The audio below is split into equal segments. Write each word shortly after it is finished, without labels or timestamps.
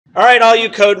All right, all you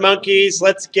code monkeys,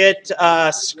 let's get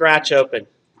Scratch open.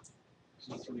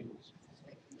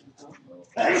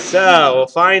 So we'll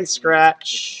find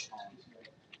Scratch.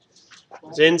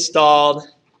 It's installed.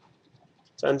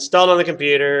 It's installed on the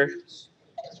computer.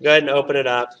 Go ahead and open it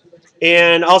up.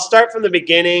 And I'll start from the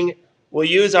beginning. We'll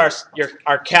use our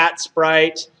cat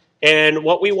sprite. And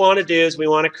what we want to do is we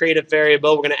want to create a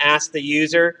variable. We're going to ask the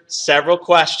user several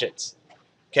questions.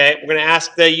 Okay, we're going to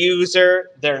ask the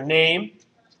user their name,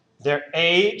 their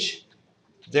age,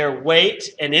 their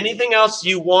weight, and anything else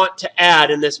you want to add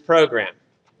in this program.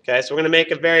 Okay, so we're going to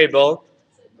make a variable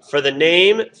for the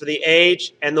name, for the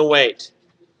age, and the weight.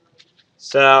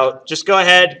 So just go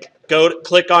ahead,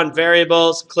 click on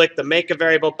variables, click the make a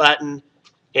variable button,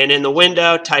 and in the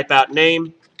window, type out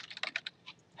name.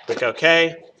 Click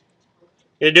OK. I'm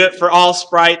going to do it for all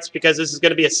sprites because this is going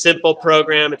to be a simple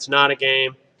program. It's not a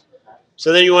game.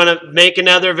 So then you want to make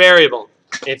another variable.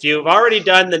 If you've already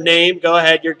done the name, go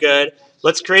ahead, you're good.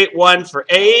 Let's create one for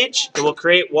age, and we'll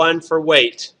create one for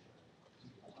weight.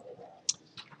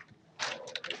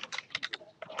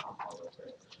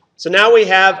 So now we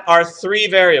have our three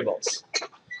variables.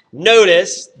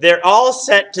 Notice they're all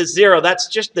set to 0. That's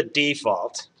just the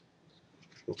default.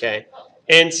 Okay.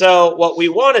 And so what we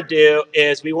want to do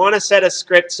is we want to set a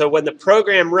script so when the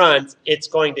program runs,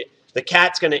 the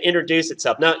cat's going to introduce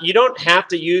itself. Now, you don't have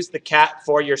to use the cat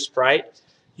for your sprite.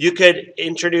 You could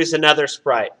introduce another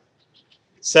sprite.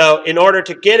 So in order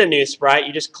to get a new sprite,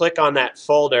 you just click on that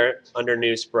folder under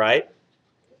New Sprite.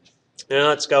 Now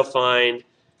let's go find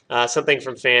something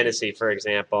from Fantasy, for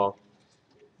example.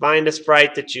 Find a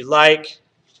sprite that you like.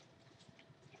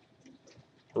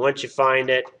 And once you find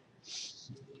it,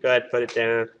 go ahead and put it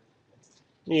down.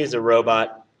 Use a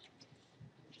robot.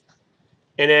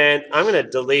 And then I'm going to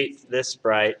delete this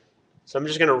sprite. So I'm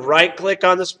just going to right-click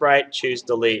on the sprite, choose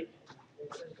Delete.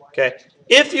 Okay.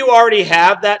 If you already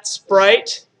have that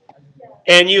sprite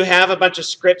and you have a bunch of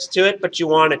scripts to it, but you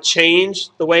want to change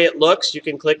the way it looks, you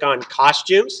can click on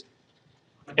Costumes.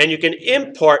 And you can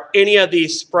import any of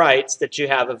these sprites that you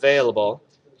have available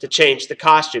to change the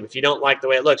costume. If you don't like the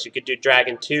way it looks, you could do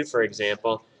Dragon 2, for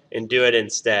example, and do it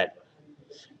instead.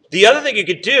 The other thing you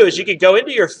could do is you could go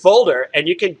into your folder and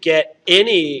you can get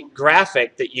any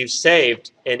graphic that you've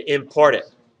saved and import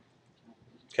it.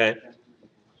 Okay?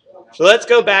 So let's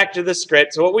go back to the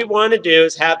script. So what we want to do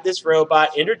is have this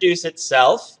robot introduce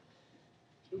itself,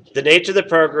 the nature of the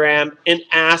program, and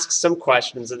ask some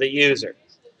questions of the user.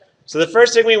 So the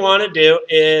first thing we want to do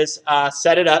is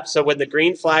set it up so when the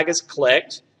green flag is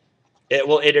clicked, it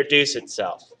will introduce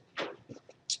itself. So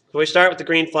we start with the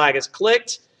green flag is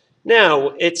clicked. Now,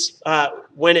 it's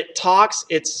when it talks,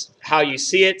 it's how you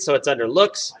see it, so it's under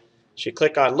Looks. So you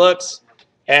click on Looks,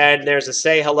 and there's a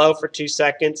say hello for 2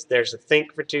 seconds. There's a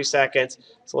think for 2 seconds.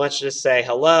 So let's just say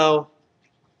hello.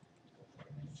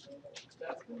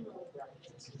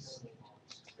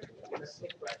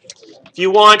 If you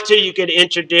want to, you could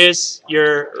introduce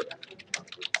your...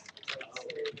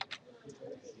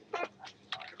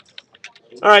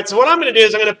 All right, so what I'm going to do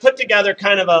is I'm going to put together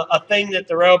kind of a thing that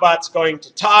the robot's going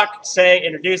to talk, say,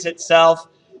 introduce itself,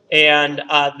 and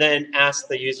then ask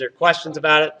the user questions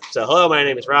about it. So, hello, my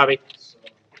name is Robbie.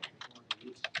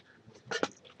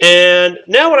 And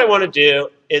now what I want to do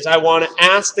is I want to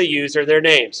ask the user their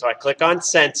name. So I click on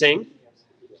Sensing.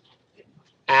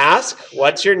 Ask,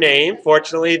 what's your name?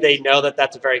 Fortunately, they know that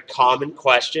that's a very common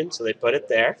question, so they put it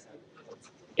there.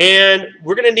 And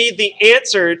we're going to need the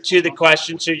answer to the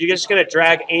question, so you're just going to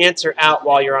drag answer out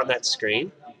while you're on that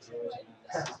screen.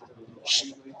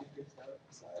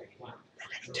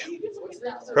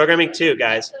 Programming 2,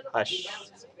 guys. Hush.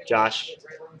 Josh.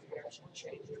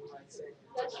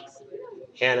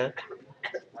 Hannah.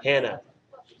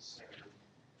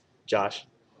 Josh.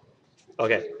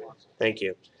 Okay. Thank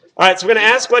you. All right, so we're going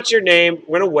to ask what's your name.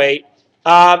 We're going to wait.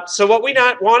 So what we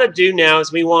want to do now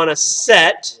is we want to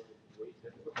set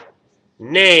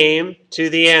name to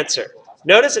the answer.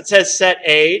 Notice it says set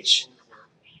age.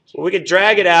 Well, we can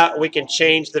drag it out and we can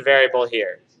change the variable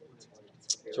here.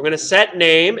 So we're going to set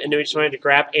name, and then we just wanted to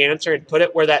grab answer and put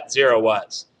it where that 0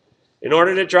 was. In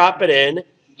order to drop it in,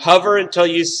 hover until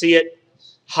you see it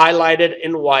highlighted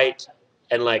in white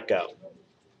and let go.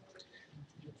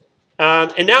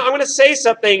 And now I'm going to say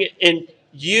something and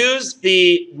use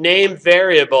the name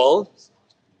variable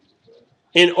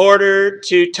in order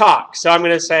to talk. So I'm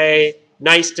going to say,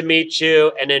 nice to meet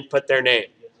you, and then put their name.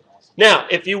 Now,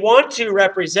 if you want to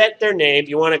represent their name,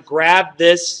 you want to grab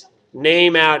this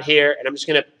name out here, and I'm just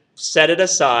going to set it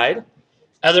aside.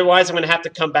 Otherwise, I'm going to have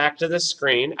to come back to the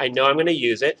screen. I know I'm going to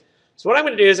use it. So what I'm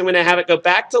going to do is I'm going to have it go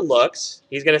back to Looks.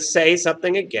 He's going to say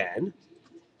something again.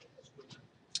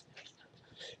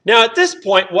 Now at this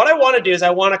point, what I want to do is I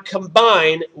want to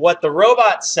combine what the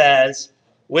robot says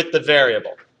with the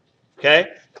variable.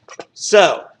 Okay?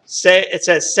 So it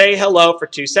says say hello for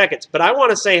 2 seconds, but I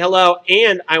want to say hello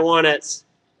and I want to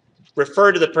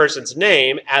refer to the person's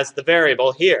name as the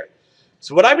variable here.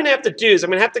 So what I'm going to have to do is I'm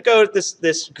going to have to go to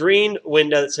this green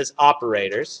window that says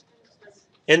operators,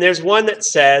 and there's one that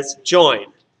says join.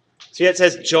 See, it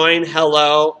says join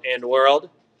hello and world.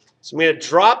 So I'm going to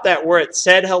drop that where it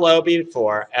said hello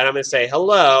before, and I'm going to say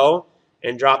hello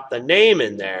and drop the name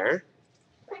in there.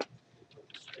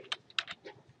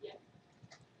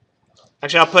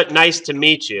 Actually, I'll put nice to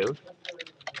meet you.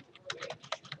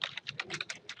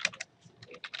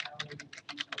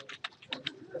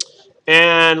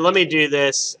 And let me do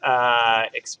this,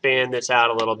 expand this out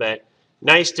a little bit.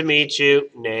 Nice to meet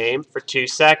you, name, for 2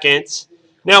 seconds.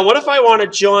 Now, what if I want to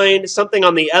join something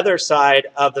on the other side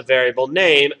of the variable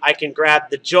name? I can grab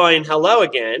the join hello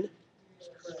again,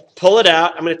 pull it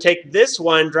out. I'm going to take this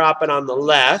one, drop it on the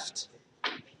left,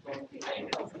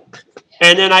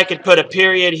 and then I could put a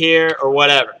period here or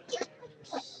whatever.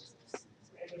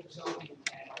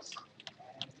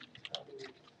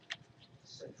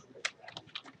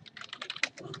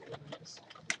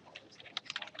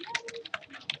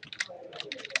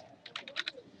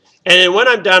 And then when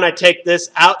I'm done, I take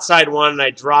this outside one and I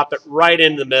drop it right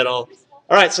in the middle.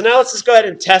 All right, so now let's just go ahead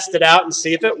and test it out and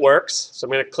see if it works. So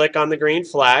I'm going to click on the green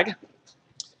flag.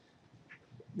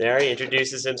 There, he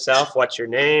introduces himself. What's your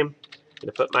name? I'm going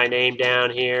to put my name down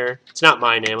here. It's not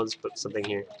my name. I'll just put something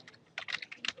here.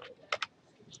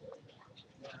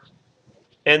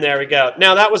 And there we go.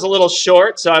 Now, that was a little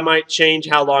short, so I might change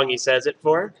how long he says it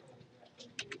for.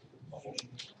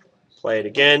 Play it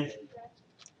again.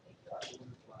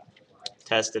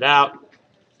 Test it out.